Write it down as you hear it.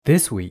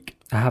This week,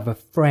 I have a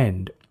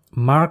friend,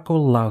 Marco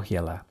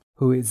Lauhiela,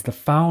 who is the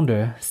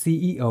founder,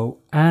 CEO,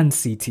 and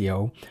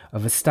CTO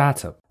of a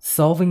startup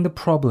solving the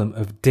problem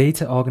of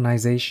data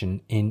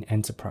organization in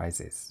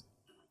enterprises.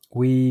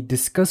 We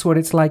discuss what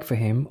it's like for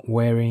him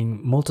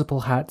wearing multiple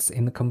hats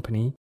in the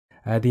company,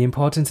 the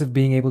importance of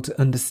being able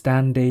to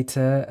understand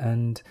data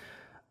and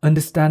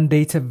understand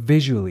data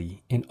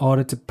visually in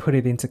order to put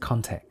it into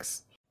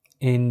context,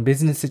 in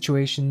business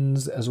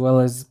situations as well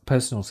as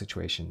personal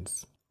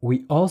situations.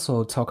 We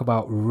also talk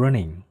about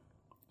running.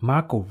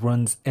 Marco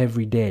runs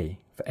every day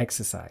for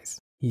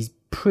exercise. He's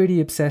pretty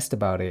obsessed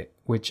about it,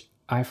 which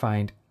I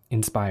find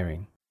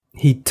inspiring.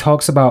 He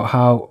talks about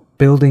how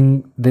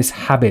building this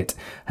habit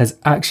has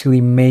actually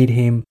made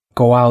him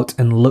go out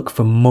and look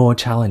for more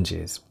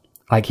challenges.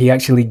 Like he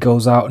actually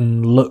goes out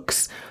and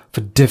looks for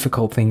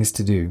difficult things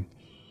to do.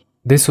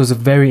 This was a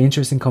very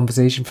interesting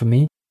conversation for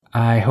me.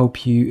 I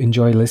hope you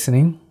enjoy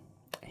listening.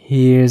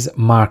 Here's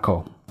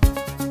Marco.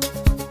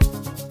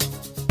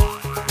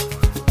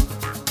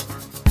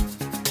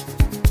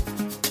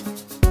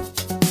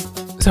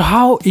 So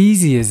how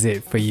easy is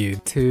it for you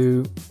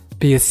to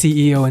be a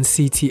CEO and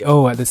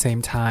CTO at the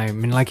same time? I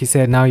mean, like you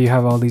said, now you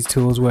have all these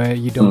tools where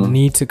you don't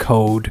need to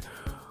code.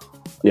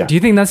 Yeah. Do you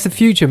think that's the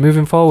future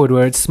moving forward,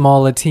 where it's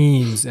smaller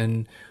teams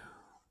and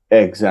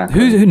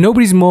exactly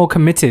nobody's more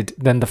committed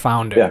than the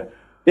founder?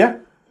 Yeah.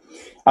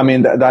 I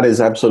mean, that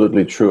is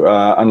absolutely true.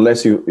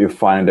 Unless you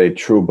find a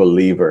true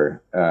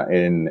believer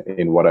in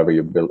whatever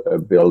you're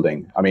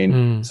building. I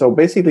mean, so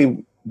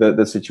basically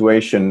the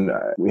situation,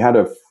 we had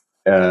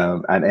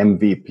an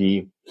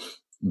MVP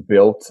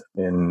built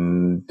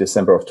in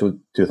December of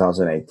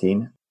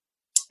 2018,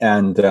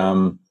 and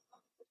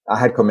I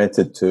had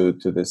committed to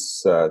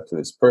this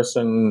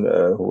person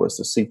who was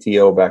the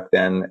CTO back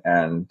then,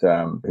 and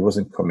he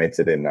wasn't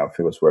committed enough.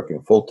 He was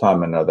working full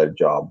time, another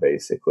job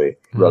basically.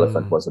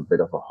 Relevant was a bit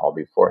of a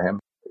hobby for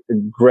him. A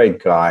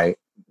great guy,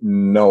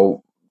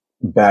 no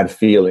bad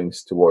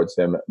feelings towards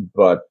him.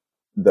 But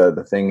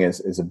the thing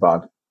is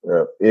about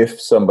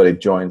if somebody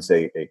joins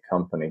a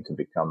company to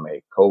become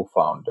a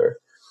co-founder,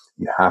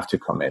 you have to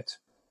commit.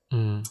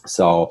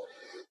 So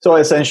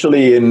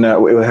essentially,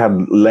 we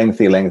had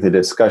lengthy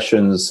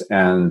discussions,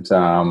 and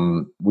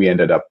we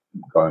ended up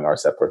going our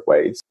separate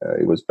ways.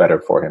 It was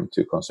better for him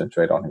to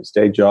concentrate on his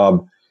day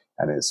job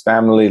and his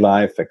family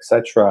life,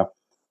 etc.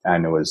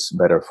 And it was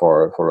better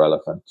for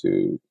Relevant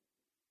to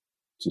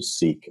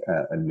seek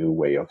a new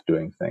way of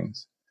doing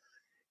things.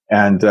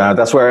 And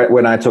that's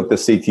when I took the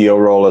CTO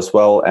role as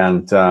well.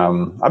 And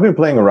I've been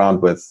playing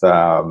around with.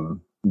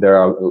 There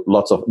are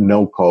lots of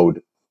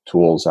no-code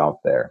tools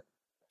out there.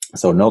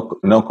 So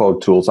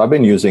no-code tools. I've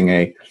been using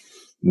a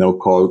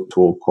no-code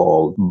tool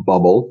called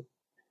Bubble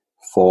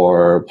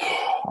for,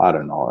 I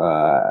don't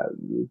know,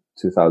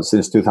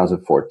 since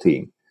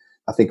 2014.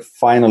 I think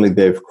finally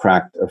they've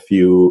cracked a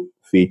few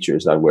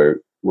features that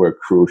were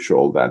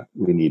crucial that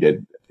we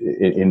needed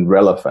in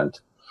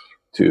Relevant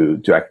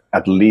to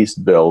at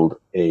least build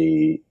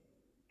a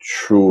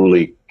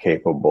truly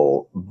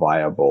capable,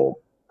 viable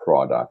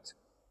product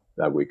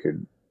that we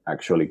could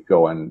actually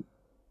go and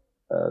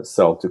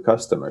sell to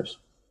customers.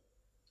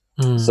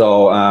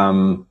 So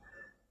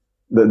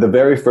the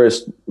very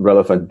first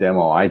Relevant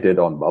demo I did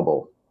on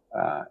Bubble,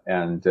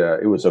 and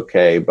it was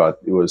okay, but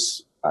it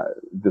was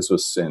this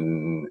was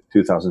in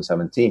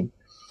 2017.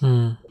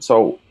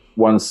 So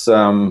once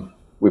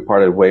we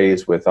parted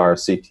ways with our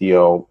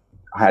CTO,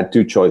 I had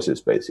two choices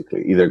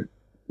basically: either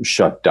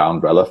shut down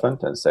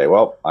Relevant and say,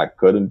 "Well, I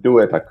couldn't do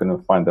it. I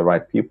couldn't find the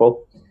right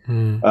people,"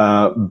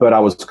 but I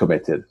was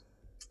committed.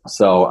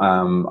 So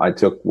I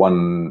took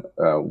one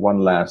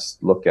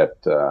last look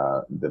at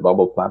the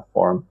Bubble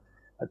platform.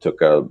 I took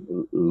a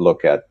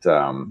look at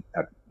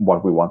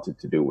what we wanted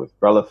to do with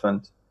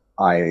Relevant.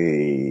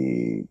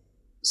 I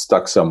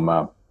stuck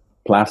some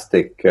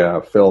plastic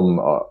film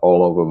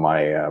all over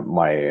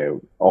my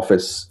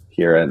office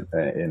here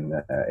in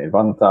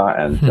Vanta,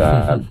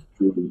 and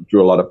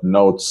drew a lot of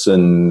notes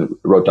and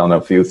wrote down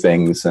a few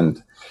things.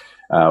 And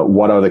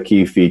what are the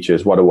key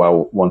features? What do I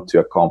want to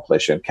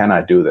accomplish? And can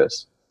I do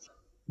this?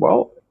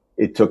 Well,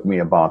 it took me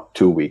about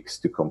 2 weeks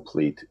to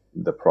complete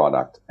the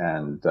product,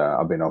 and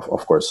I've been,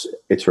 of course,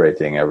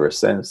 iterating ever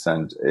since,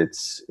 and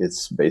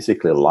it's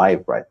basically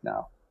live right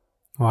now.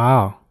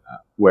 Wow!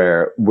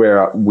 Where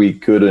we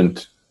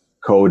couldn't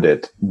code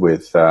it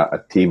with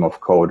a team of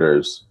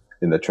coders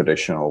in the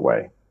traditional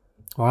way.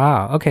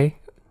 Wow. Okay.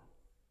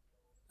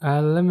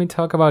 Let me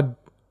talk about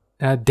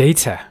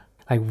data.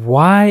 Like,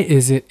 why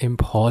is it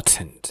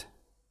important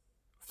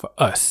for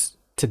us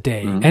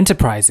today,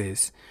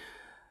 enterprises,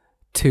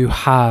 to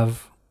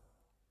have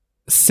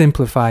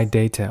simplified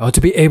data or to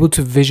be able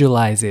to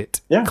visualize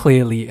it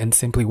clearly and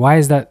simply? Why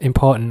is that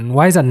important? And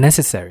why is that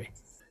necessary?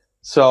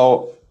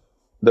 So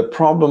the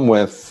problem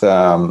with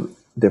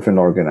different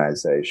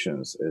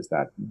organizations is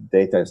that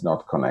data is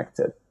not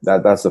connected.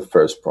 That's the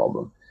first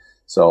problem.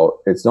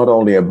 So it's not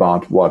only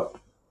about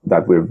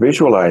that we're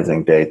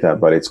visualizing data,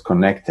 but it's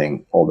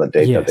connecting all the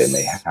data they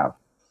may have.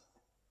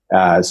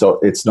 So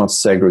it's not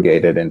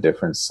segregated in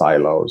different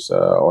silos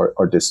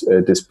or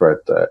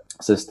disparate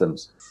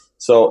systems.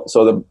 So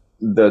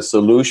the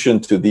solution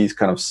to these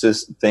kind of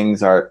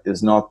things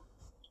is not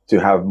to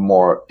have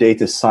more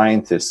data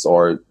scientists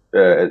or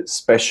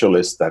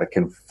specialists that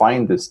can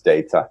find this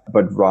data,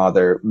 but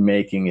rather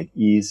making it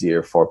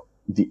easier for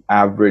the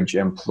average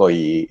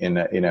employee in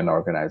an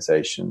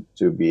organization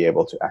to be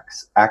able to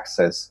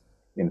access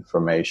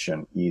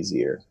information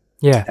easier.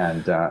 Yeah.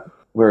 And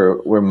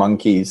we're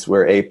monkeys,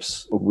 we're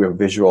apes, we're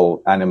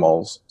visual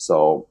animals.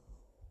 So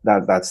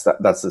that's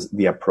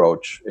the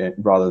approach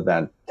rather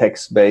than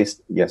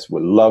text-based. Yes,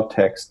 we love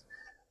text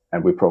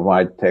and we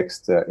provide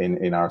text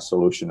in our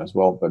solution as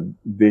well, but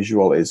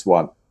visual is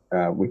what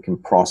we can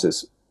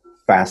process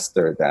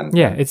faster than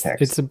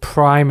text. It's a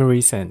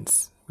primary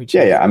sense.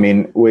 I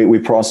mean, we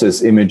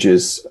process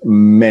images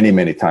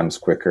many times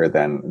quicker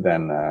than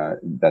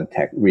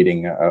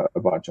reading a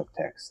bunch of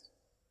text.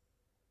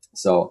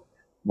 So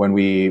when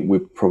we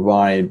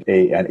provide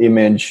an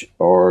image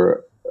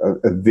or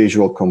a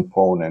visual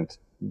component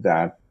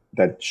that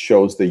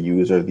shows the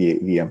user,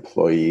 the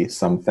employee,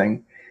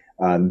 something,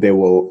 they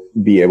will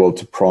be able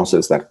to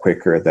process that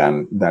quicker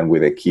than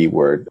with a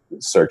keyword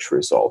search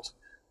result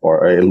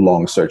or a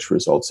long search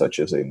result, such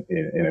as in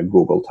a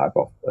Google type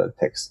of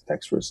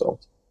text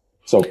result.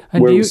 So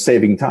we're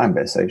saving time,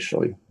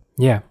 essentially.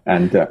 Yeah.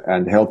 And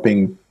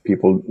helping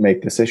people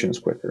make decisions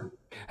quicker.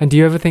 And do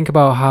you ever think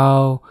about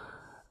how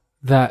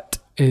that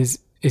is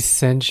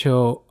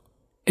essential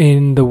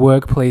in the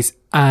workplace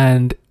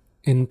and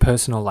in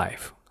personal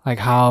life? Like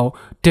how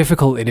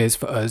difficult it is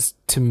for us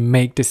to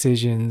make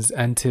decisions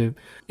and to,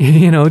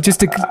 just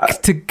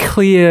to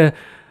clear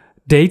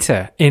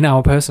data in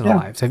our personal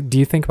lives. Do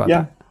you think about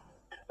that?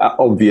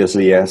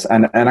 Obviously, yes.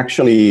 And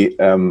actually,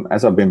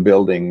 as I've been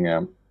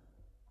building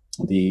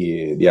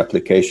the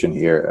application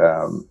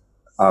here,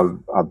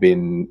 I've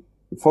been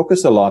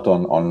focused a lot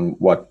on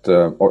what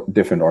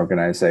different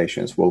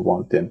organizations will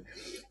want in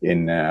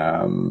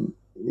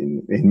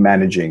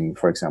managing,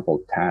 for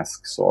example,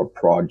 tasks or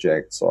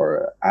projects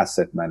or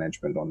asset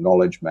management or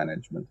knowledge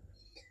management,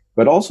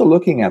 but also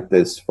looking at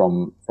this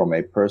from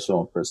a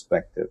personal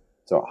perspective.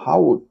 So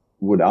how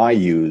would I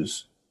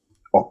use,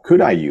 or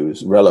could I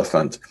use,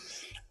 Relevant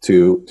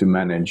to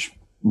manage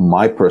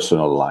my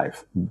personal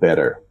life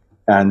better?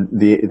 And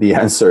the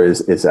answer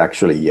is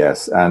actually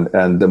yes.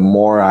 And the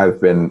more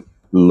I've been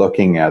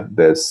looking at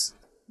this,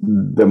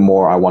 the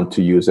more I want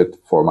to use it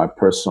for my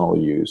personal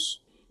use,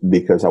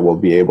 because I will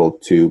be able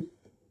to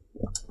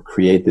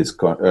create these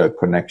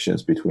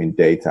connections between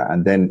data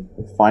and then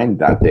find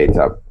that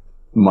data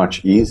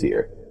much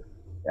easier.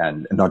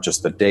 And not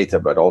just the data,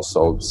 but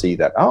also see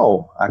that,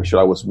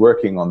 actually I was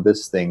working on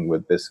this thing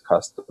with this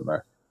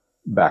customer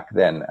back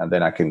then, and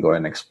then I can go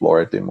and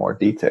explore it in more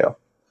detail.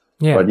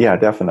 Yeah. But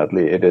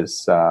definitely it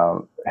is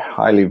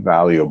highly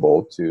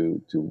valuable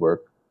to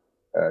work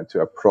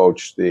to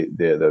approach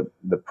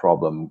the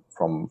problem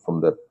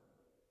from the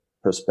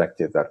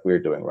perspective that we're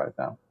doing right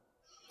now.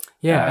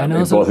 Yeah, and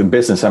also both in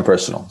business and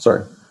personal.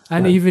 Sorry.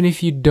 And even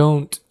if you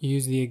don't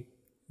use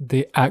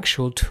the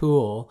actual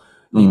tool,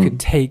 you could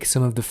take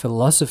some of the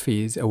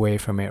philosophies away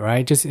from it,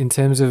 right? Just in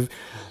terms of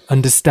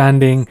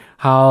understanding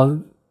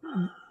how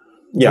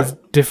there's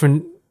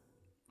different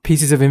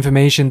pieces of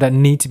information that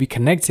need to be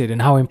connected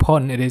and how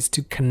important it is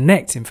to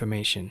connect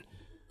information.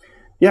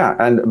 Yeah,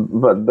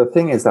 but the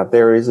thing is that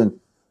there isn't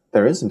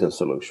a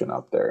solution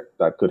out there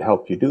that could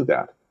help you do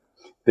that.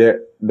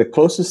 The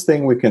closest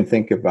thing we can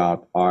think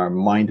about are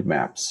mind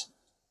maps,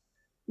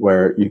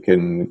 where you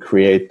can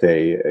create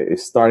a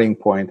starting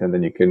point and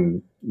then you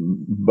can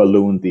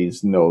balloon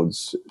these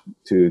nodes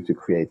to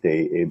create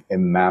a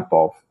map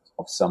of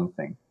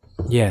something.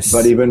 Yes.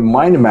 But even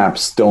mind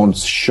maps don't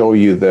show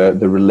you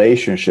the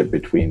relationship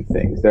between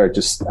things. They're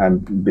just,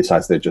 and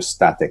besides, they're just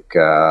static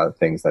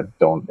things that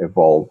don't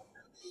evolve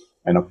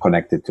and are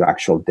connected to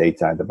actual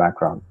data in the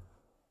background.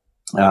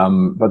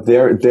 But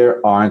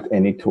there aren't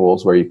any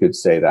tools where you could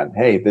say that,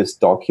 hey, this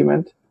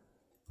document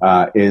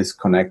is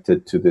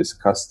connected to this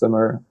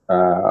customer,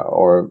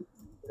 or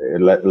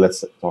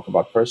let's talk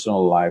about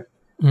personal life.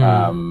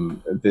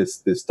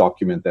 This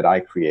document that I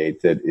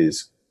created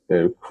is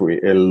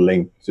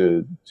linked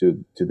to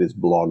this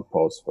blog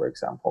post, for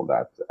example,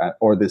 that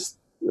or this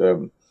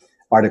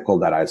article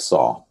that I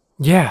saw.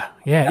 Yeah.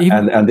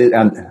 And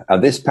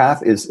this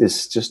path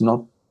is just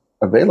not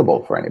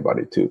available for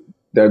anybody to.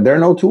 There are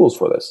no tools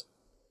for this.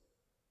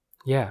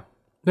 Yeah,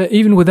 but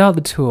even without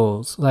the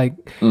tools, like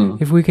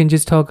if we can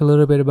just talk a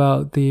little bit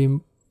about the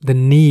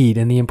need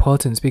and the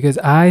importance, because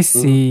I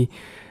see,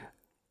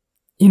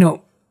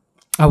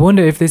 I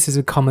wonder if this is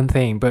a common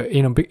thing, but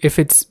if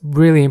it's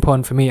really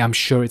important for me, I'm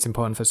sure it's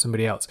important for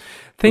somebody else.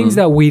 Things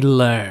that we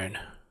learn,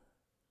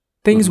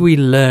 we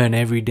learn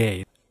every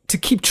day, to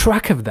keep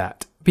track of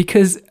that,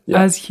 because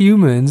as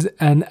humans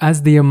and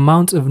as the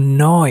amount of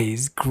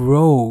noise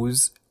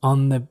grows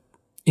on the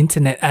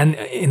internet and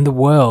in the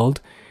world,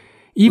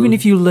 even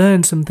if you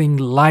learn something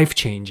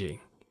life-changing,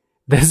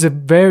 there's a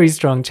very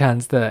strong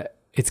chance that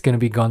it's going to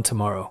be gone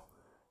tomorrow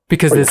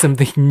because there's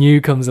something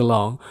new comes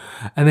along.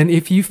 And then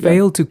if you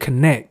fail to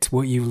connect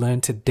what you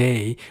learned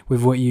today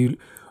with what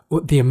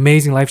the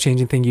amazing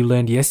life-changing thing you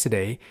learned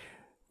yesterday,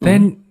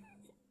 then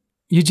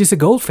you're just a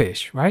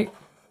goldfish, right?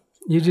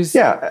 You just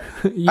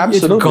absolutely.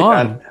 It's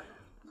gone.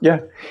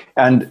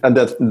 And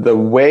that the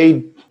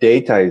way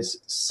data is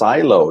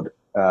siloed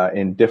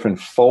in different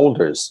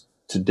folders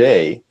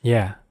today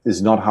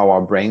is not how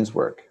our brains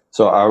work.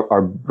 So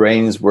our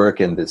brains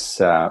work in this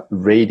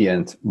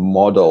radiant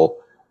model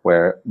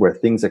where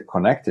things are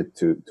connected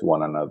to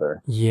one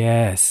another.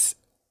 Yes.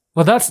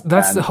 Well,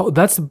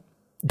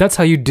 that's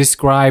how you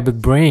describe a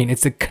brain.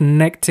 It's a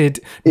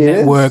connected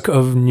network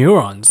of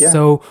neurons. Yeah.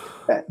 So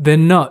they're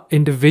not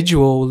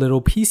individual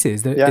little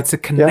pieces. It's a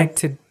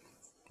connected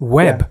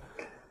web.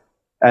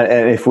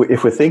 And if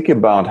we think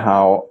about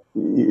how,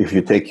 if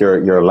you take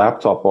your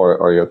laptop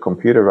or your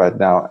computer right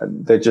now,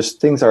 they're just,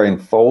 things are in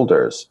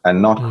folders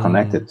and not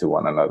connected to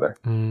one another.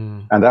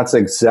 And that's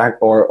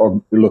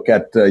or look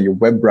at your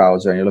web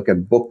browser and you look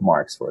at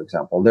bookmarks, for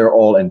example, they're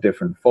all in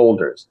different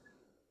folders.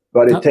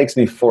 But it takes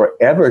me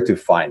forever to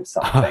find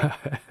something.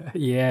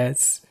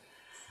 Yes.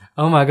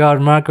 Oh my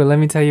God, Marco, let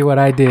me tell you what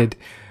I did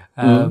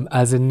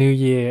as a New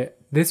Year.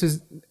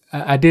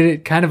 I did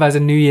it kind of as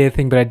a New Year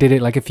thing, but I did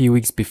it like a few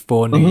weeks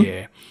before New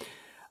Year.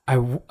 I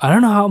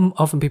don't know how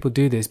often people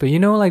do this, but you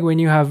know, like when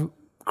you have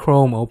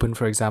Chrome open,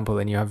 for example,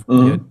 and you have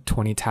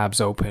 20 tabs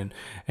open,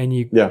 and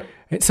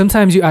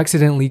sometimes you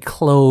accidentally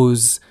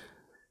close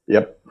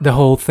the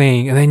whole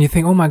thing, and then you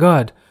think, oh my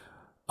God,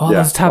 all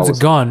those tabs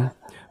are gone.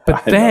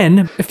 But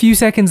then a few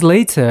seconds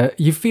later,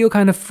 you feel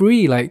kind of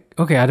free. Like,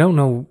 okay, I don't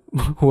know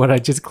what I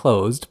just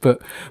closed,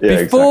 but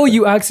before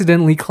you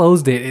accidentally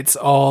closed it, it's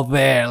all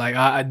there. Like,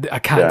 I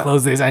can't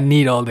close this. I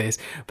need all this.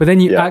 But then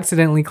you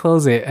accidentally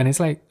close it and it's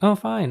like, oh,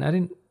 fine. I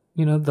didn't,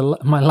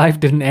 my life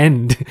didn't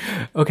end.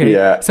 Okay.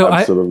 Yeah, so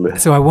absolutely.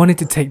 So I wanted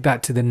to take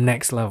that to the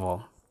next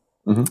level.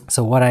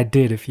 So what I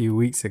did a few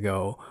weeks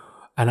ago,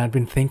 and I'd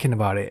been thinking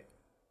about it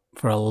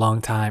for a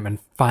long time, and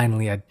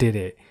finally I did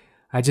it.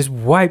 I just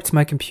wiped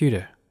my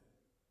computer.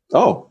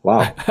 Oh,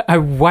 wow. I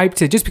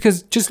wiped it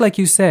just like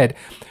you said,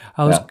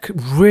 I was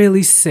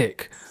really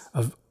sick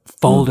of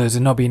folders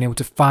and not being able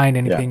to find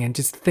anything and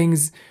just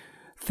things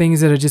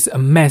that are just a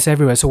mess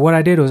everywhere. So what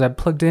I did was I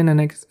plugged in an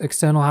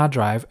external hard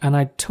drive and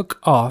I took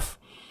off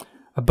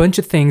a bunch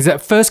of things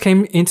that first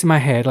came into my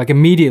head, like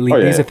immediately,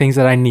 these are things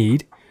that I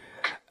need.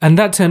 And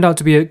that turned out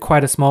to be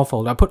quite a small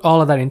folder. I put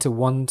all of that into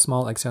one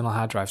small external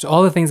hard drive. So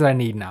all the things that I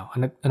need now.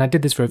 And I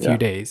did this for a few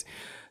days.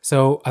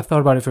 So I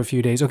thought about it for a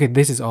few days. Okay,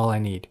 this is all I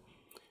need.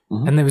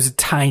 And there was a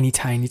tiny,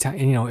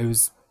 it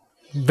was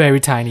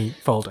very tiny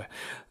folder.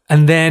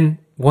 And then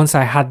once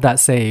I had that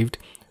saved,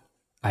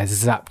 I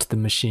zapped the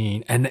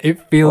machine and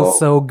it feels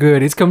so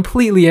good. It's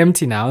completely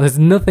empty now. There's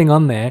nothing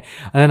on there.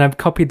 And then I've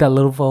copied that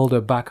little folder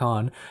back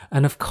on.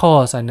 And of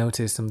course, I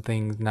noticed some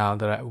things now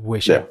that I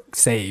wish I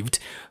saved.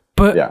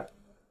 But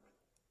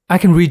I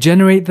can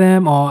regenerate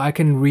them or I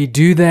can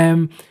redo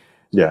them.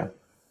 Yeah.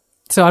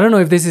 So I don't know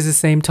if this is the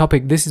same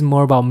topic. This is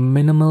more about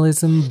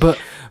minimalism.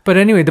 But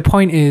anyway, the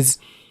point is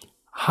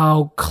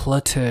how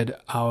cluttered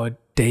our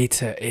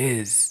data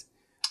is.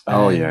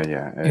 Oh,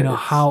 and,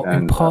 how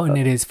important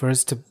it is for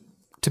us to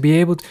be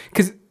able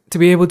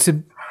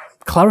to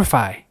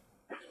clarify.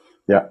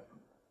 Yeah,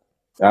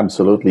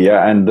 absolutely.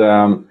 Yeah. And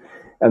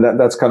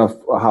that's kind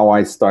of how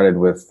I started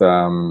with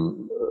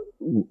the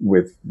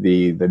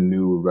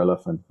new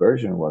relevant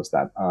version, was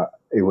that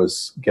it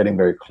was getting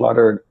very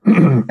cluttered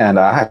and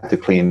I had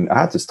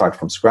to start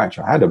from scratch.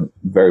 I had a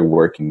very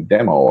working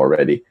demo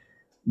already,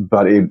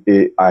 but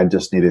I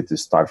just needed to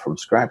start from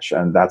scratch.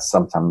 And that's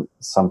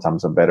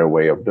sometimes a better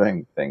way of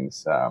doing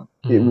things.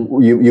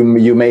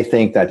 You may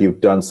think that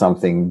you've done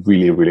something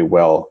really, really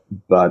well,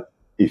 but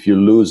if you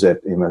lose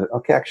it,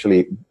 okay,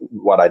 actually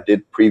what I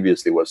did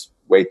previously was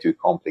way too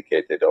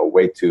complicated or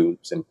way too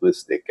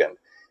simplistic,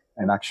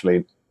 and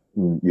actually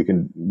you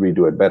can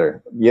redo it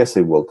better. Yes,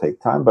 it will take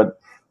time, but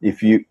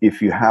if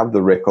you have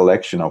the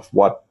recollection of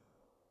what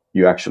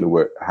you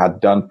actually had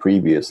done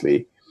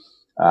previously,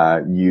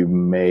 you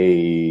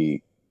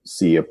may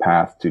see a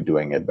path to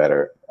doing it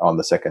better on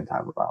the second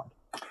time around.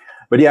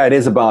 But yeah, it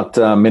is about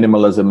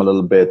minimalism a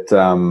little bit.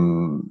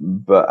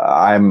 But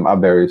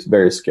I'm very,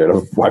 very scared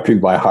of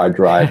wiping my hard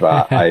drive.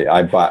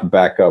 I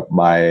back up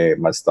my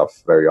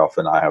stuff very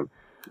often.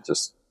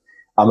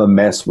 I'm a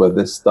mess with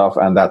this stuff,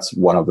 and that's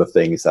one of the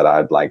things that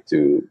I'd like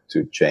to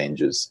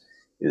change is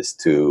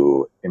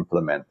to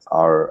implement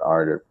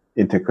our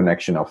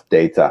interconnection of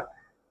data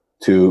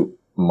to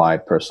my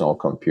personal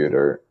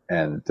computer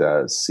and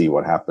see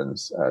what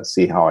happens.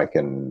 See how I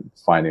can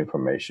find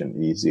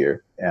information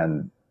easier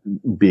and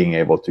being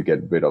able to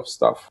get rid of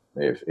stuff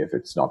if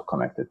it's not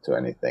connected to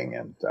anything.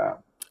 And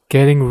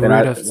getting rid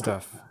of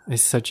stuff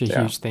is such a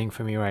huge thing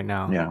for me right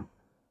now.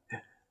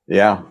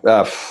 Yeah,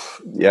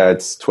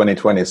 it's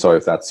 2020, so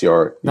if that's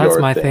that's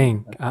my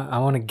thing. I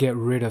want to get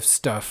rid of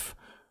stuff.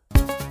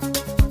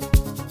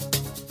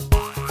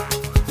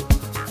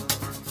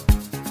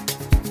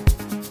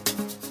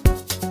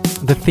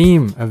 The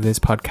theme of this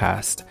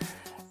podcast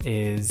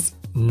is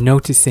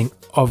noticing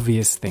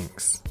obvious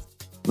things.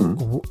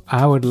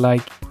 I would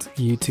like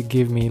you to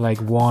give me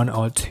like one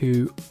or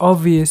two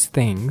obvious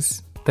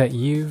things that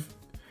you've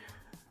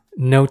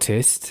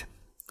noticed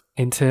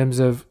in terms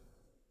of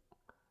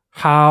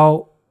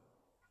how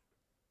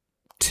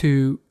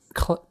to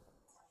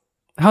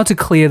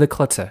clear the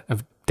clutter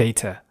of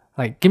data.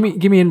 Like, give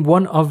me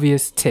one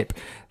obvious tip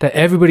that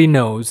everybody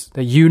knows,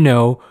 that you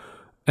know,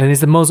 and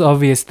it's the most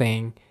obvious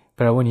thing,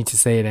 but I want you to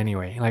say it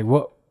anyway. Like,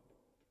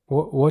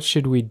 what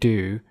should we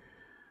do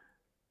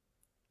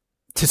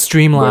to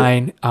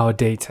streamline our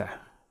data?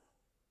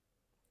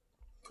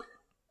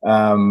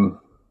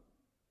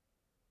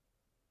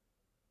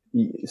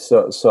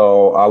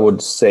 So I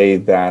would say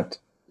that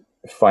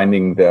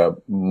finding the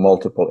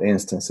multiple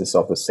instances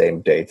of the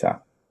same data,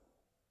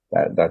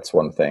 that's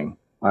one thing.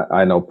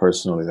 I know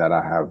personally that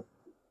I have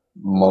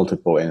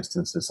multiple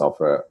instances of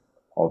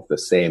the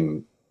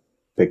same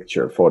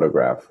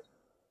photograph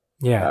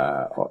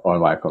on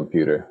my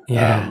computer.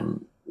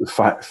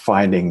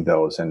 Finding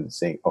those and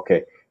saying,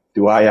 okay,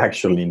 do I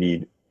actually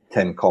need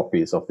 10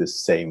 copies of this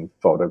same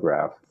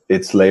photograph?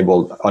 It's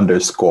labeled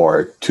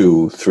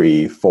 _2,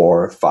 3,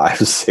 4, 5,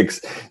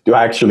 6. Do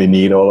I actually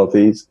need all of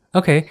these?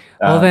 Okay.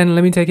 Well, then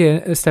let me take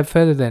it a step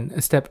further then,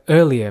 a step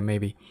earlier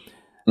maybe.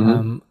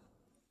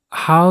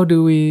 How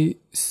do we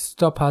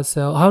stop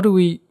ourselves? How do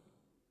we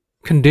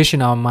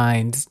condition our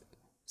minds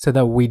so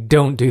that we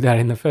don't do that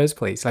in the first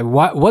place? Like,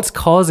 what's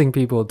causing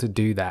people to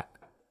do that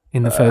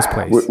in the first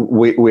place?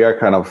 We are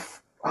kind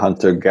of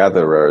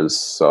hunter-gatherers,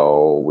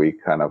 so we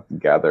kind of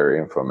gather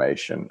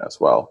information as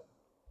well.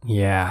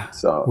 Yeah.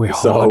 So we're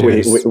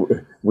hoarders.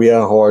 We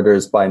are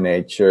hoarders by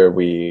nature.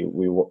 We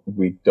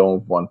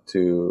don't want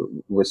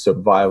to. We're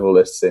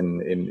survivalists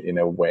in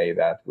a way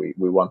that we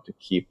want to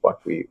keep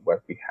what we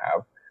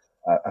have.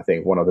 I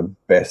think one of the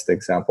best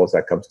examples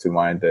that comes to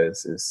mind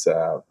is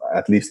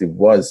at least it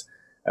was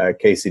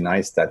Casey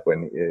Neistat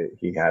when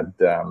he had.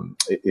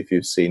 If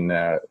you've seen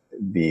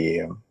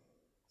the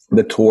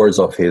tours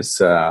of his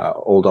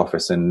old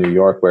office in New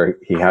York, where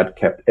he had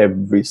kept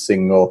every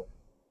single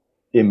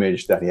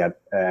image that he had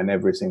and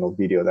every single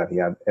video that he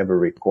had ever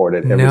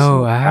recorded.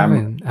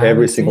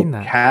 Every single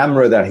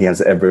camera that he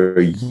has ever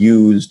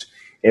used,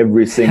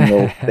 every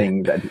single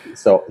thing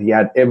so he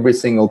had every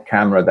single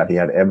camera that he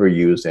had ever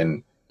used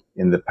in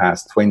the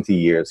past 20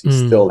 years. He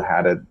still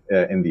had it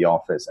in the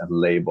office and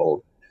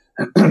labeled.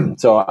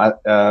 So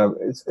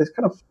it's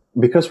kind of,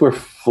 because we're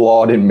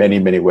flawed in many,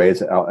 many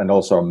ways, and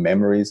also our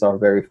memories are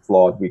very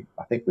flawed.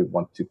 I think we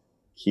want to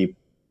keep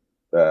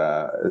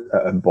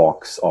a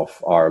box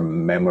of our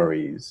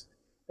memories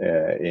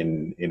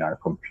in our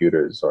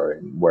computers or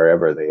in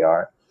wherever they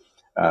are,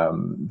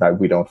 that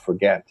we don't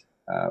forget.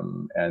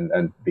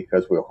 And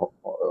because we're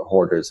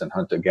hoarders and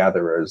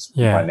hunter-gatherers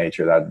by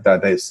nature,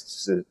 that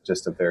is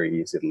just a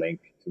very easy link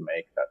to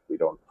make, that we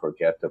don't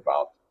forget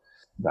about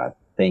that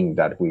thing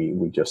that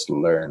we just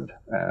learned,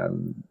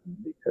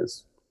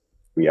 because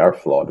we are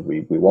flawed.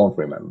 We won't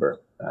remember.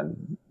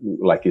 And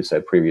like you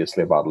said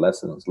previously about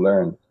lessons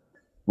learned,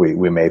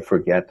 we may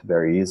forget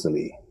very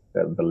easily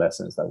the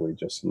lessons that we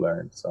just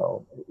learned.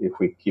 So if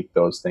we keep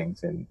those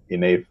things in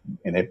a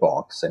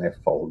box, in a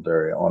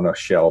folder, on a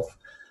shelf,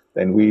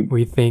 then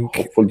we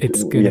think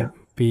it's going to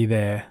be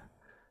there.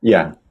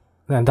 Yeah.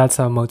 And that's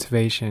our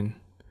motivation.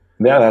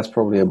 Yeah, that's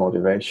probably a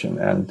motivation.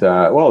 And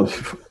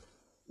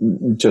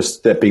just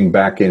stepping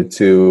back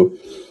into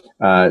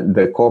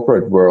the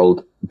corporate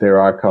world,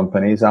 there are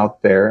companies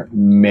out there,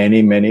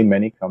 many, many,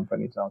 many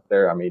companies out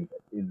there. I mean,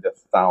 in the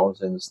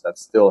thousands that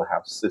still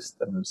have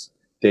systems,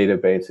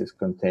 databases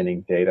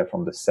containing data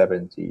from the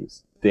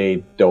 70s.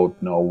 They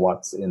don't know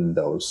what's in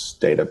those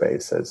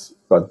databases,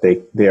 but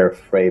they're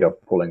afraid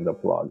of pulling the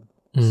plug.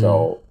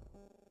 So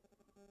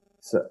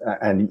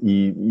and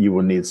you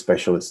will need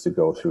specialists to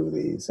go through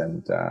these,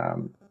 and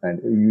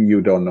you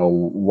don't know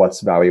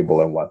what's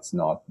valuable and what's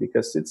not,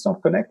 because it's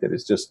not connected.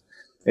 It's just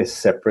a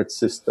separate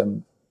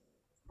system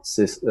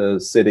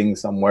sitting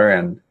somewhere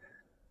and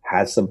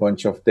has a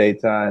bunch of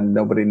data, and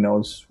nobody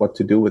knows what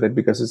to do with it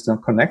because it's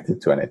not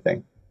connected to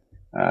anything.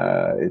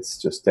 It's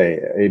just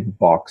a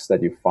box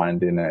that you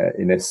find in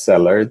a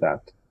cellar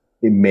that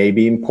it may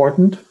be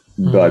important,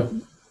 but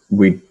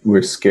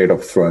we're scared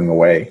of throwing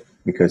away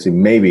because it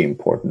may be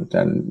important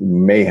and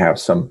may have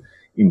some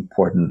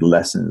important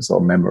lessons or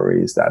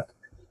memories that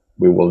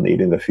we will need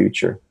in the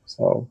future.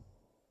 So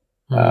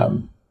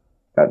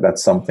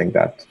that's something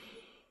that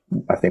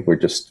I think we're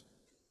just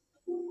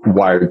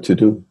wired to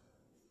do.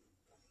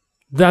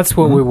 That's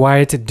what we're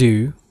wired to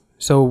do.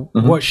 So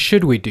what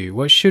should we do?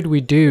 What should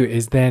we do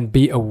is then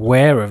be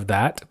aware of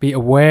that, be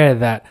aware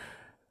that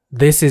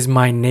this is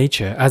my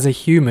nature. As a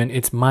human,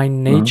 it's my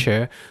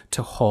nature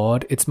to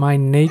hoard. It's my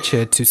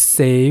nature to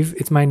save.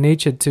 It's my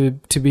nature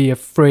to be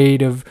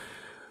afraid of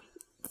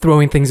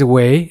throwing things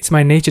away. It's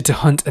my nature to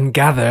hunt and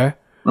gather.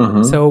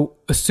 So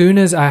as soon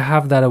as I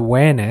have that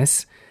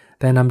awareness,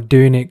 then I'm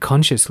doing it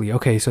consciously.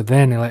 Okay, so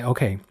then like,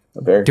 okay,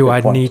 do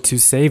I need to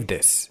save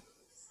this?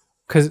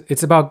 Because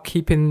it's about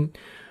keeping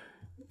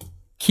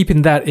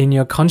keeping that in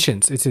your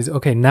conscience. It says,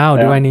 okay, now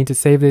do I need to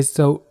save this?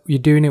 So you're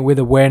doing it with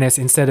awareness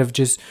instead of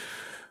just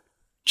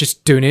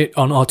doing it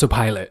on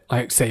autopilot,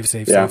 like save.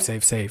 So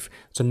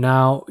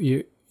now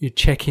you're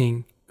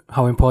checking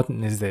how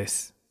important is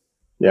this?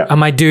 Yeah.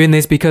 Am I doing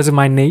this because of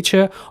my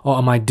nature, or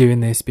am I doing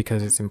this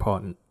because it's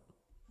important?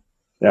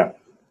 Yeah,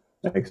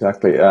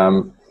 exactly.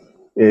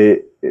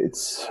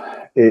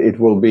 It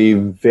will be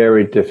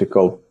very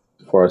difficult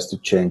for us to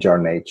change our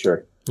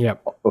nature. Yeah.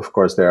 Of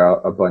course, there are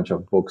a bunch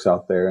of books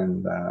out there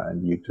and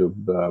YouTube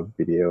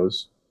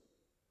videos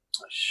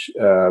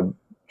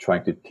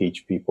trying to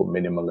teach people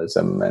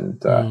minimalism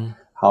and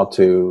how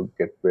to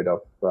get rid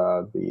of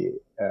the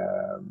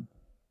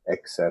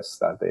excess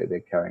that they're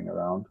carrying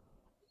around.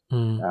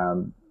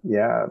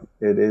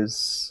 It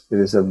is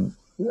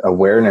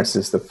awareness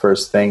is the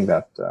first thing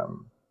that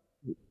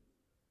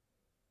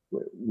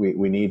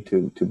we need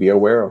to be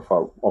aware of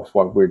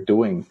what we're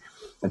doing.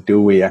 Do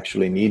we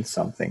actually need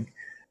something,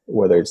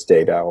 whether it's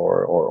data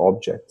or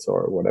objects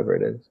or whatever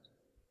it is?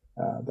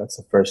 That's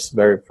the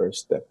very first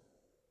step.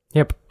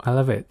 Yep, I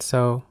love it.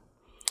 So,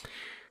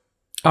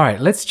 all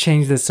right, let's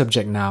change the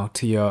subject now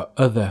to your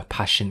other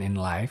passion in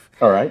life.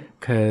 All right.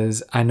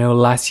 Because I know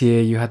last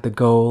year you had the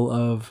goal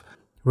of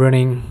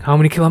running how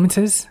many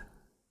kilometers?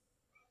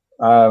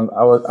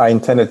 I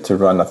intended to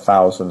run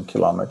 1,000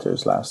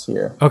 kilometers last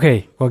year.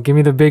 Okay, well, give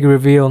me the big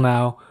reveal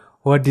now.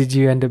 What did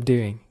you end up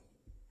doing?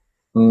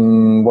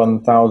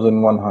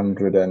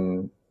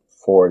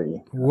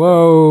 1,140.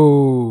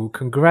 Whoa!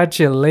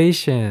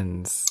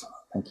 Congratulations.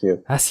 Thank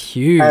you. That's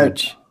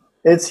huge.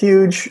 It's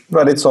huge,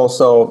 but it's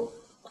also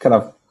kind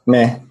of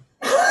meh.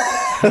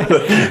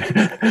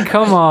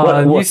 Come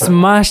on, you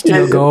smashed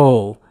your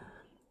goal.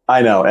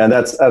 I know, and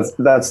that's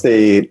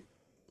the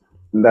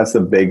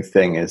big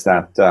thing is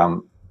that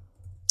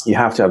you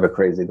have to have a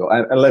crazy goal.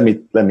 And let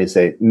me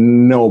say,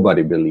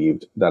 nobody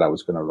believed that I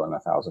was going to run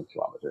 1,000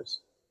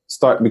 kilometers.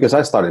 Because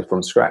I started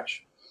from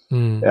scratch.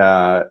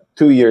 2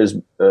 years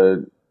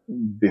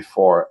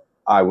before,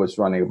 I was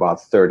running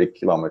about 30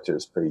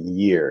 kilometers per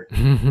year.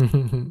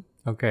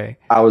 Okay.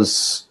 I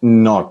was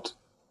not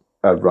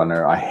a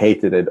runner. I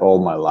hated it all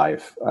my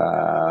life.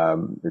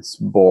 It's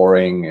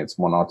boring. It's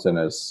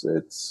monotonous.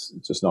 It's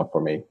just not for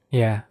me.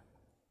 Yeah.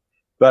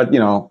 But,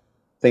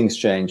 things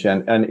change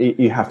and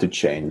you have to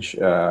change.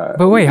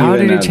 But wait, how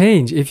did it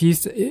change? If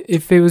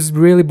it was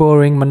really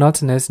boring,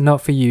 monotonous,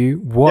 not for you,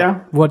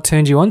 what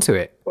turned you onto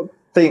it?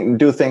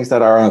 Do things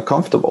that are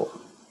uncomfortable.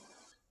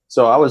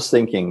 So I was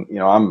thinking,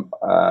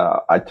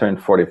 I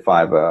turned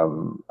 45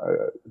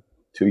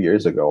 2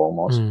 years ago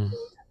almost,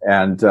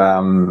 and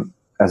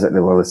as it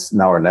was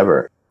now or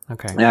never.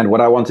 Okay. And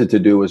what I wanted to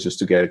do was just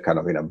to get kind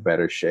of in a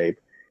better shape.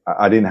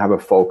 I didn't have a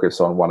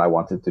focus on what I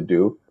wanted to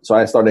do. So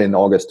I started in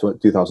August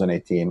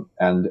 2018.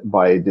 And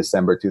by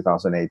December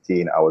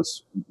 2018, I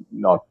was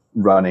not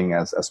running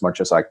as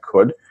much as I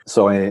could.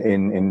 So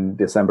in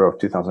December of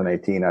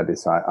 2018, I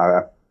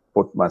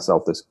put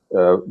myself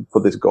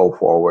put this goal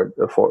forward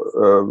of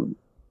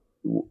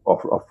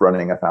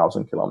running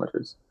 1,000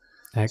 kilometers.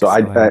 Excellent. So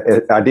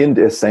I didn't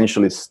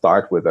essentially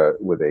start with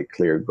a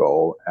clear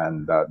goal.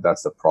 And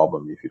that's the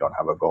problem. If you don't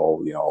have a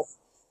goal,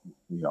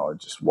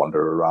 just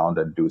wander around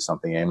and do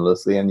something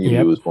aimlessly, and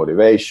you lose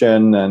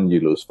motivation, and you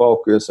lose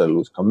focus, and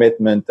lose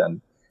commitment,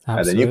 and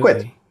then you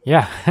quit.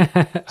 Yeah.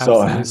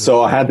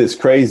 So I had this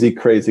crazy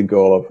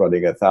goal of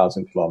running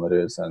 1,000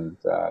 kilometers, and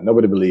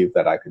nobody believed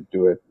that I could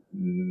do it.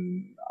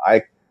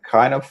 I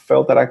kind of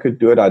felt that I could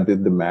do it. I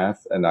did the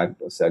math, and I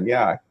said,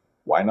 yeah,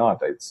 why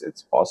not?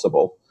 It's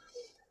possible.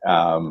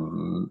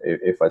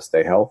 If I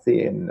stay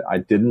healthy, and I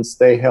didn't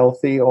stay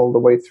healthy all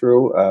the way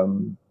through.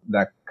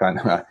 That kind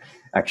of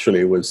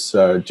actually was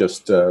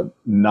just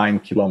 9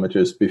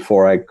 kilometers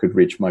before I could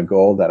reach my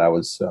goal that I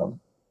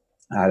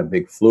had a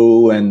big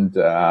flu, and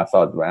I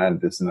thought, man,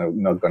 this is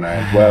not going to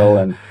end well.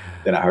 And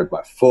then I hurt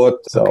my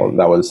foot. So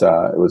that was,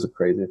 it was a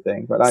crazy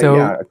thing. But I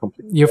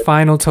completely. Your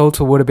final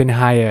total would have been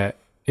higher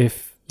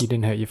if you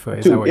didn't hurt your foot.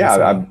 Is that what you're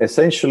saying? I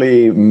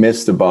essentially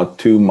missed about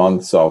 2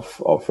 months of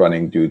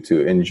running due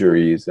to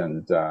injuries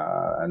and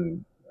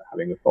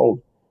having a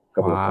cold a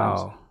couple of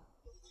times.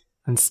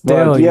 And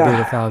still you did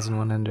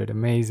 1,100.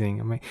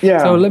 Amazing.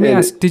 Yeah. So let me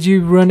ask, did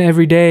you run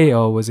every day,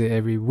 or was it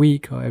every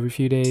week or every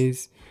few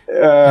days?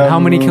 And how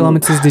many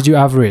kilometers did you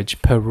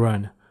average per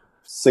run?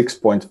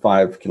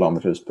 6.5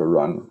 kilometers per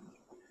run,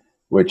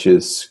 which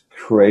is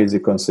crazy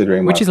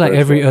considering Which is like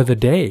every other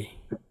day.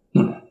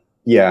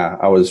 Yeah,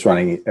 I was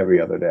running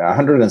every other day.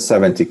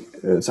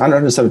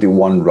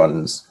 171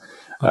 runs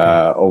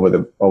over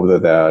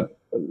the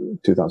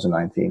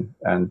 2019,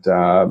 and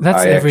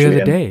that's every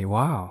other day.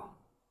 Wow.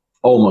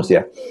 Almost,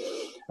 yeah.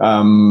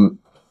 And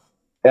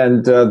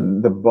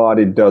the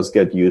body does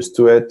get used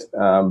to it,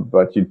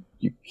 but you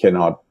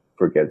cannot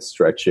forget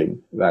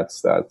stretching.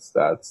 That's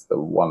the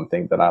one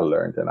thing that I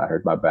learned, and I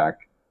hurt my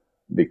back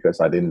because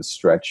I didn't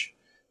stretch,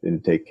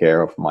 didn't take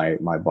care of my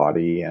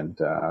body, and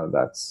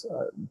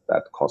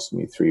that cost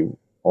me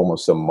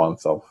almost a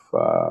month of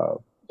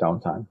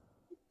downtime.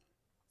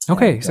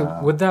 Okay, so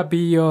would that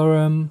be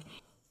your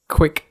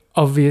quick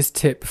obvious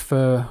tip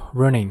for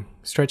running,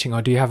 stretching,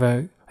 or do you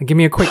have give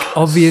me a quick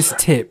obvious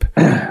tip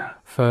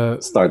for...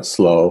 Start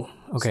slow.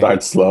 Okay.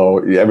 Start slow.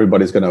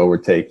 Everybody's going to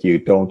overtake you.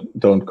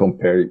 Don't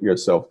compare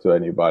yourself to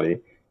anybody.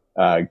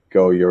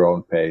 Go your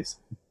own pace,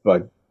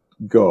 but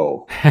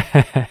go.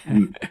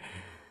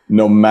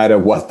 No matter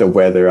what the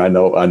weather. I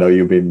know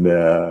you've been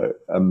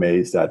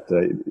amazed at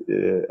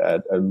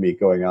me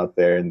going out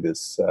there in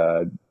this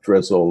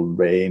drizzle,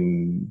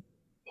 rain,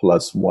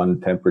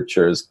 +1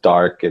 temperatures,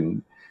 dark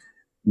and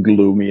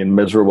gloomy and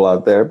miserable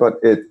out there. But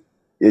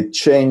it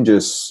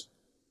changes.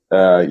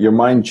 Your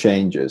mind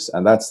changes,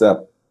 and that's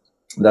the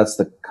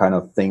kind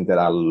of thing that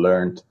I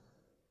learned,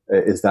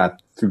 is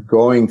that through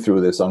going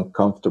through this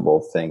uncomfortable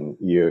thing,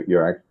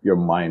 your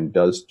mind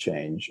does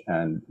change,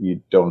 and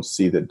you don't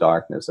see the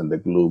darkness and the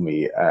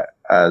gloomy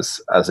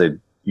as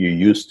you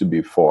used to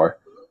before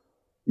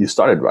you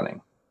started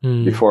running.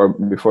 Before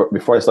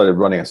I started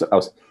running, I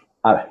was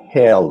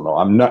hell no,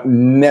 I'm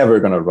never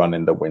going to run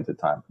in the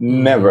wintertime.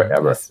 Never,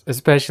 ever.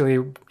 Especially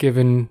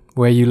given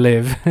where you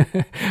live.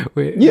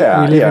 we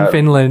live in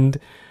Finland.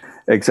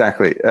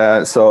 Exactly.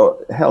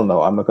 So hell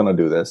no, I'm not going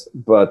to do this.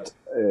 But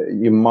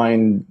your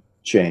mind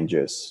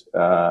changes.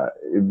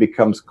 It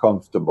becomes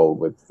comfortable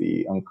with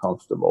the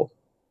uncomfortable.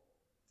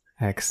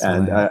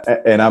 Excellent.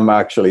 And I'm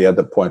actually at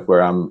the point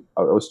where I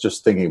was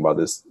just thinking about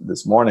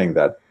this morning,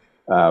 that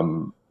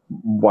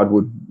what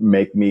would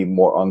make me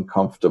more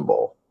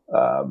uncomfortable.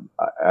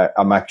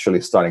 I'm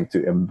actually starting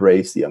to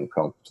embrace the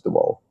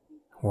uncomfortable.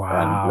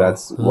 Wow. And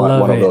that's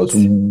one of those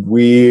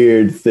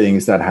weird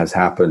things that has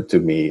happened to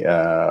me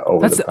over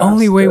That's the past. the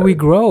only way we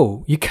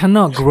grow. You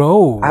cannot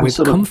grow with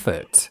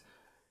comfort.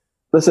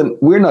 Listen,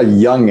 we're not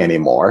young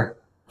anymore.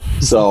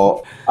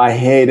 So I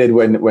hate it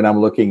when I'm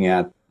looking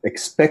at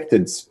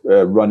expected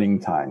running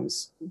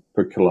times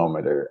per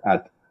kilometer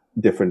at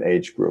different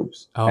age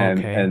groups. Oh,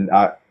 okay. And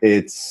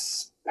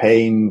it's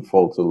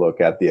painful to look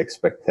at the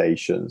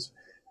expectations.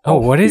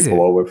 What is it?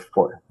 Over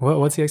 40.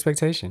 What's the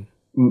expectation?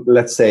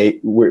 Let's say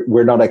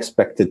we're not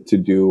expected to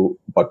do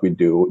what we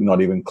do,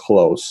 not even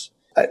close.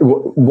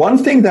 One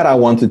thing that I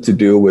wanted to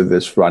do with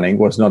this running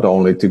was not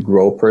only to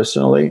grow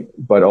personally,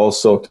 but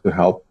also to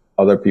help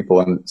other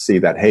people and see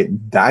that, hey,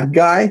 that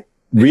guy,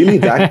 really,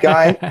 that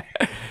guy,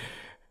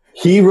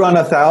 he run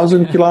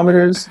 1,000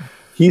 kilometers.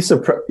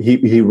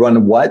 He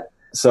run what?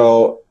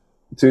 So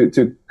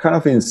to kind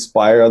of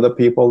inspire other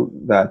people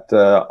that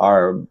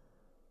are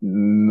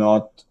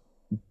not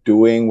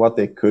doing what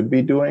they could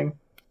be doing.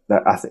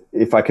 That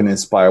if I can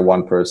inspire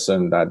one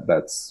person,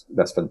 that's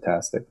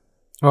fantastic.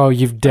 Oh,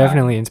 you've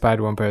definitely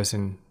inspired one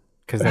person,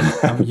 because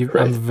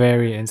I'm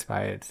very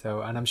inspired.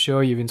 So, and I'm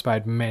sure you've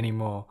inspired many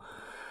more.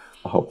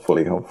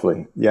 Hopefully,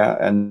 yeah,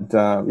 and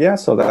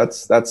So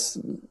that's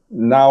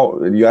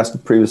now. You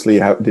asked previously,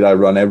 did I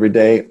run every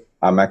day?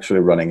 I'm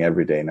actually running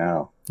every day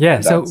now.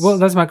 Yeah. So,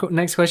 that's my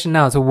next question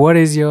now. So, what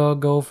is your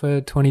goal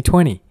for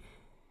 2020?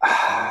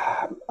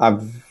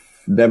 I've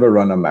never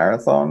run a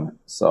marathon,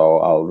 so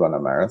I'll run a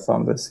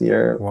marathon this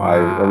year.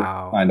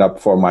 Wow. I signed up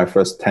for my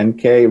first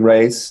 10K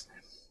race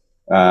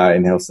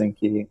in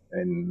Helsinki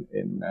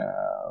in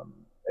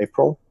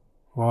April.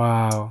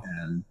 Wow.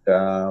 And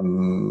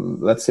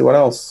let's see what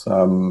else.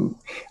 I'm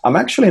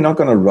actually not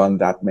going to run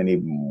that many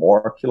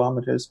more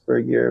kilometers per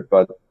year,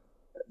 but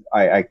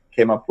I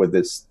came up with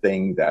this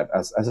thing that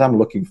as I'm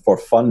looking for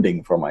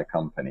funding for my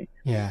company,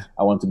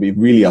 I want to be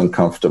really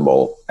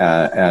uncomfortable.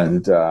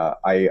 And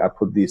I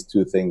put these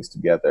two things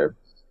together.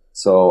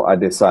 So I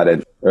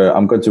decided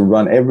I'm going to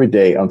run every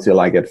day until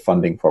I get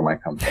funding for my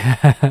company.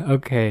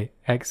 Okay,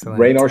 excellent.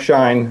 Rain or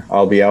shine,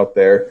 I'll be out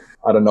there.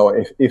 I don't know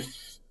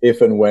if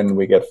and when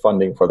we get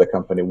funding for the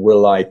company,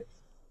 will I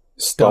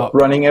stop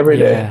running every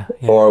day?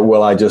 Or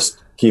will I just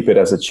keep it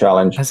as a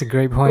challenge? That's a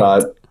great point.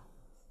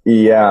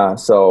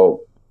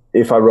 So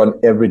if I run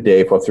every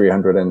day for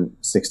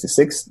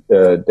 366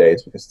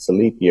 days, because it's a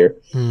leap year,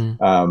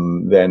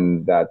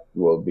 then that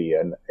will be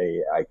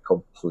a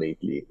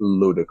completely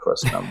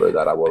ludicrous number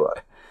that I will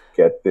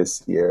get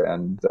this year.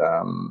 And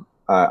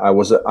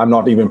I'm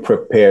not even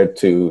prepared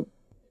to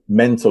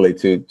mentally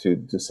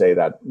to say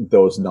that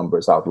those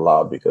numbers out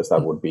loud, because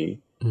that would be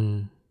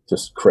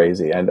just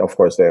crazy. And of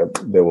course, there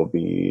will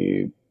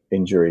be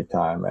injury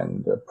time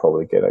and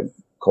probably get a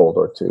cold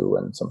or two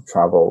and some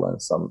travel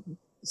and some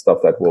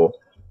stuff that will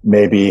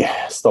maybe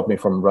stop me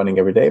from running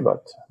every day.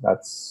 But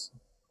that's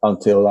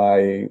until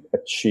I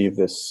achieve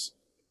this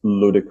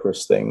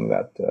ludicrous thing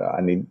that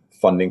I need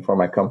funding for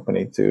my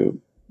company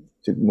to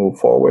move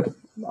forward.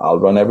 I'll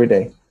run every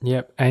day.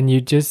 Yep. And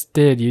you just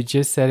did. You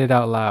just said it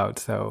out loud.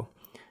 So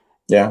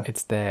yeah,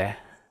 it's there.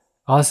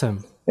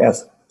 Awesome.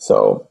 Yes.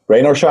 So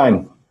rain or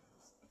shine.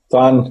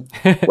 Ton,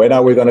 when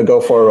are we going to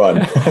go for a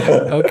run?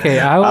 Okay.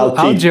 I'll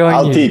join you.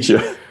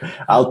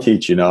 I'll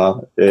teach you.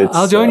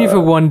 I'll join you for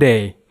one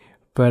day.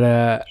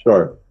 But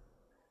sure,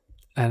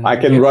 and I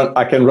can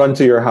run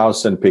to your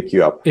house and pick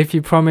you up if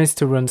you promise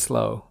to run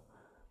slow.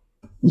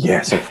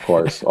 Yes, of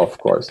course. Cool.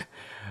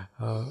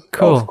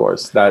 Of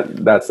course,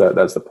 that's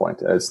the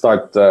point.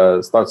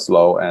 Start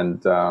slow,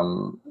 and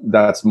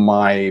that's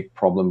my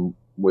problem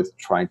with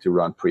trying to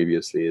run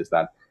previously is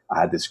that I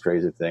had this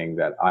crazy thing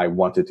that I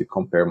wanted to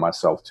compare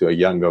myself to a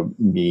younger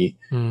me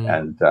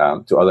and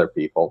to other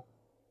people.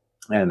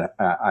 And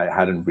I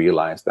hadn't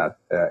realized that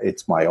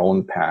it's my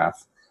own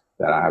path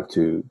that I have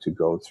to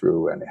go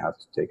through, and I have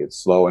to take it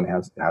slow, and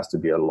it has to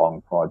be a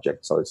long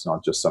project. So it's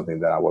not just something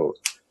that I will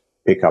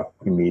pick up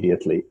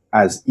immediately,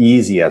 as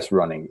easy as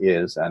running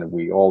is. And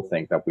we all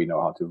think that we know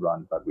how to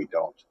run, but we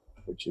don't,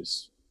 which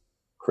is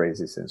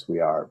crazy since we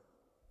are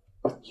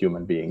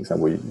human beings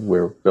and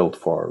we're built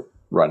for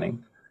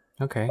running.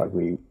 Okay. But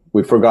we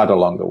forgot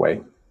along the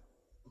way.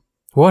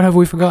 What have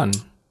we forgotten?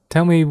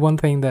 Tell me one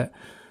thing that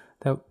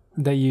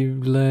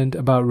you learned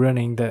about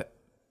running that,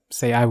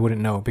 say, I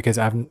wouldn't know because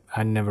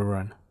I never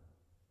run.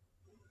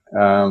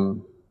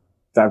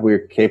 That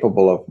we're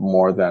capable of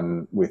more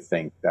than we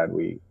think that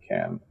we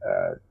can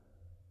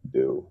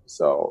do.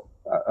 So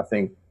I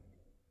think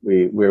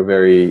we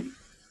very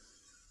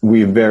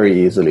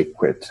easily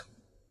quit.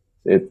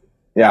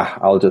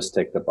 I'll just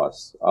take the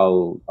bus.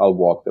 I'll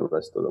walk the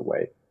rest of the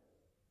way.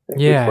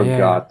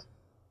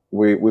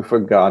 We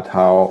forgot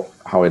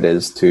how it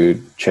is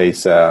to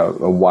chase a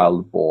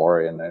wild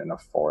boar in a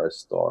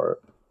forest or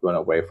run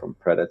away from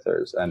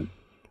predators. And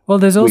well,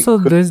 there's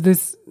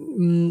this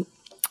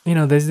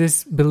there's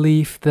this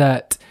belief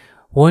that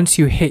once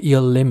you hit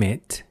your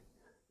limit,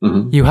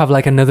 you have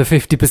like another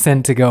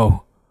 50% to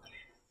go.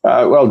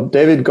 Well,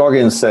 David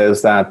Goggins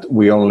says that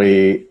we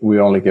only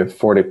give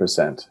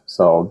 40%,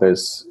 so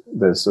there's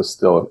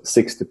still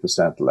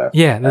 60% left.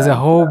 Yeah, there's a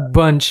whole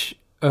bunch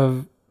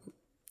of,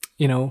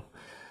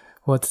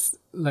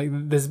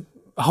 there's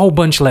a whole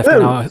bunch left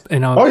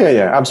in our. Oh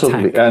yeah,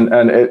 absolutely. Tank.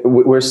 And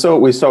we're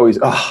so easy.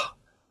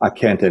 I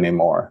can't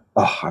anymore.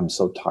 I'm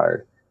so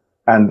tired,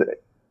 and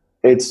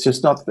it's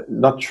just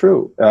not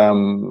true.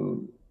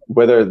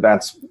 Whether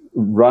that's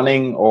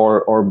running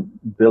or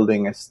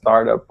building a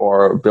startup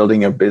or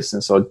building a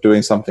business or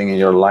doing something in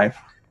your life,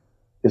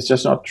 it's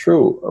just not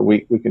true.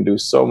 We can do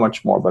so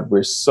much more, but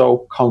we're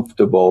so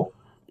comfortable.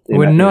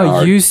 We're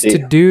not used to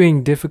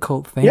doing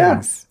difficult things.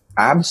 Yeah,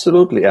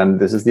 absolutely. And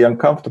this is the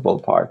uncomfortable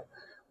part.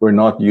 We're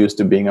not used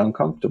to being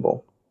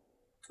uncomfortable.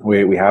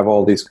 We have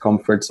all these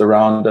comforts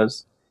around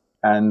us,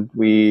 and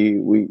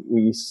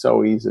we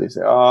so easily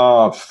say,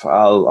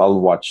 I'll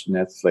watch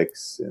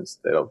Netflix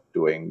instead of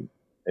doing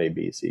A,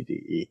 B, C, D,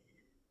 E.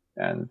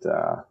 And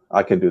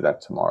I can do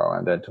that tomorrow,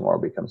 and then tomorrow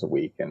becomes a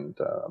week and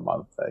a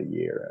month, a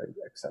year,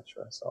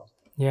 etc. So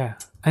yeah,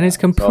 and it's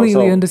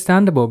completely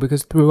understandable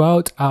because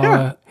throughout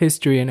our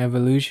history and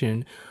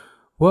evolution,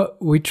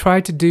 what we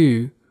try to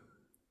do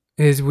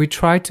is we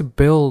try to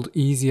build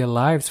easier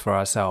lives for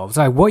ourselves.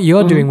 Like what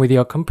you're doing with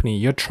your company,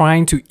 you're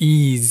trying to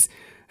ease,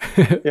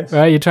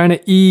 right? You're trying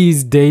to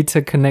ease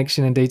data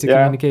connection and data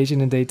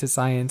communication and data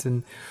science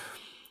and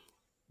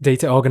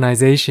data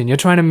organization. You're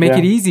trying to make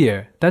it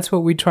easier. That's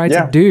what we try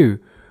to do.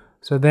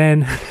 So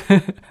then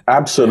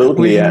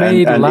absolutely, we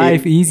made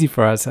life easy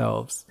for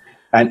ourselves.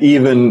 And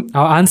even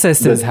our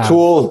ancestors have.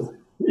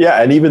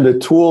 And even the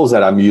tools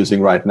that I'm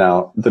using right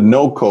now, the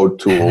no-code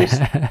tools,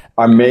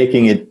 are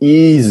making it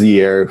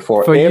easier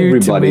for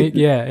everybody.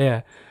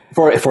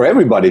 For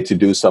everybody to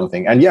do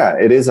something. And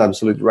it is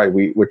absolutely right.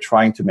 We're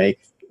trying to make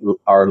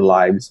our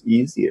lives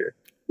easier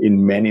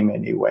in many,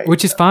 many ways.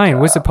 Which is fine.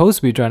 We're supposed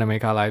to be trying to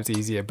make our lives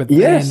easier. But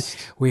then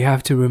we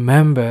have to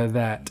remember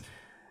that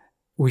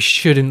we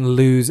shouldn't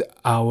lose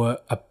our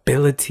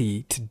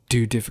ability to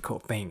do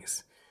difficult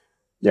things.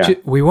 Yeah.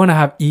 We want to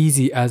have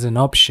easy as an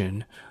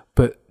option,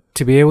 but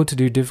to be able to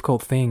do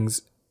difficult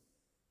things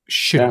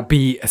should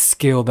be a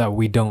skill that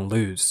we don't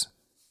lose.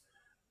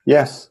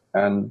 Yes.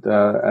 And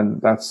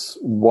that's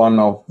one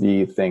of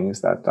the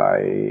things that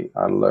I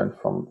learned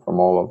from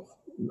all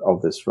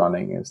of this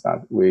running is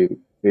that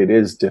it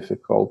is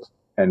difficult,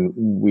 and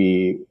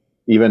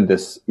even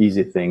this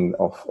easy thing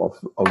of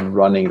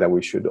running that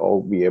we should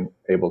all be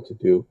able to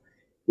do,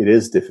 it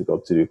is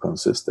difficult to do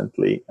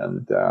consistently,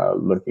 and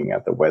looking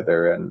at the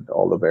weather and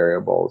all the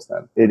variables,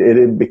 and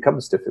it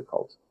becomes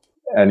difficult.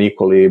 And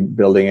equally,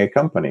 building a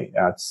company,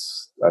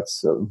 that's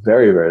a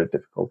very, very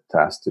difficult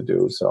task to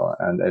do. So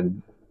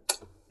and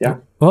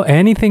well,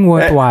 anything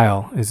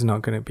worthwhile is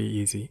not going to be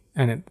easy,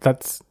 and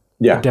that's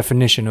the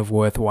definition of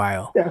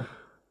worthwhile. Yeah,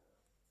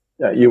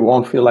 you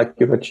won't feel like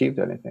you've achieved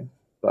anything,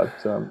 but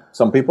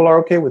some people are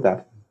okay with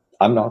that.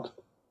 I'm not.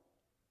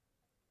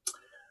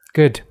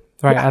 Good.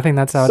 Right, I think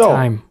that's our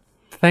time.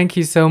 Thank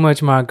you so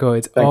much, Marco.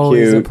 It's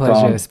always a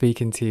pleasure Tom.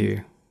 Speaking to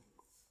you.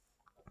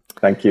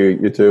 Thank you.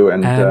 You too.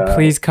 And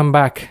please come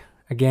back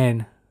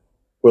again.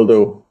 Will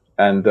do.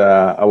 And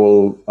I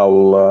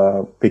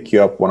will pick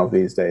you up one of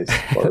these days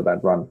for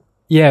that run.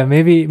 Yeah,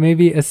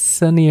 maybe a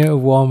sunnier,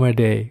 warmer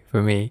day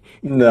for me.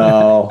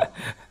 No,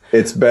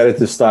 it's better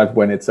to start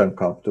when it's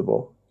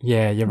uncomfortable.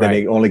 Yeah, you're right.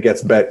 Then it only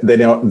gets better.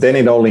 Then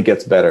it only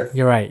gets better.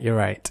 You're right.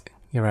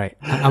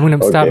 I'm going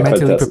to start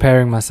mentally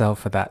preparing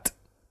myself for that.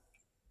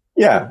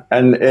 Yeah,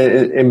 and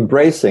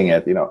embracing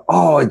it.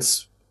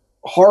 It's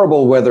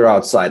horrible weather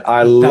outside.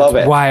 I love it.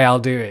 That's why I'll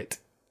do it.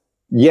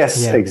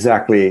 Yes,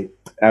 exactly.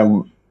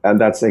 And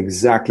that's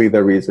exactly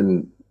the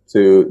reason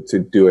to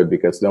do it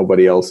because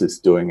nobody else is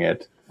doing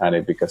it,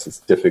 and because it's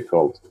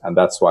difficult, and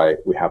that's why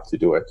we have to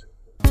do it.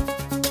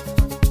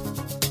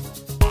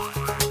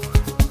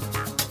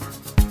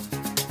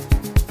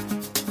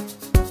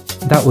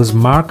 That was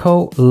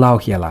Marco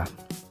Lauhiala.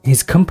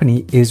 His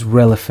company is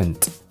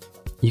Relefant.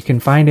 You can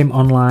find him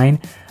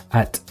online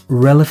at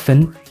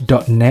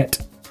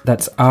relefant.net.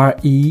 That's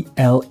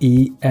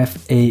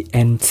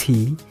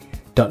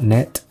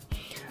RELEFANT.net.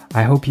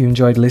 I hope you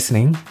enjoyed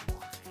listening.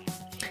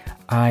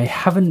 I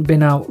haven't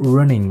been out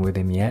running with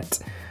him yet.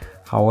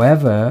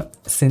 However,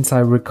 since I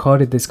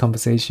recorded this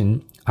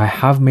conversation, I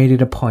have made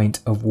it a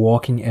point of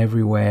walking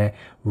everywhere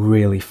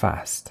really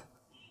fast.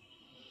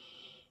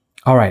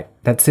 Alright,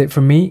 that's it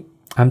from me.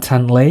 I'm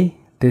Tan Lei.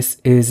 This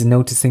is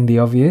Noticing the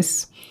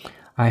Obvious.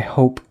 I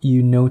hope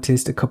you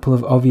noticed a couple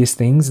of obvious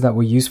things that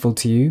were useful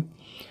to you.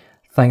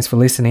 Thanks for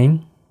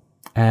listening,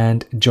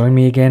 and join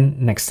me again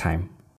next time.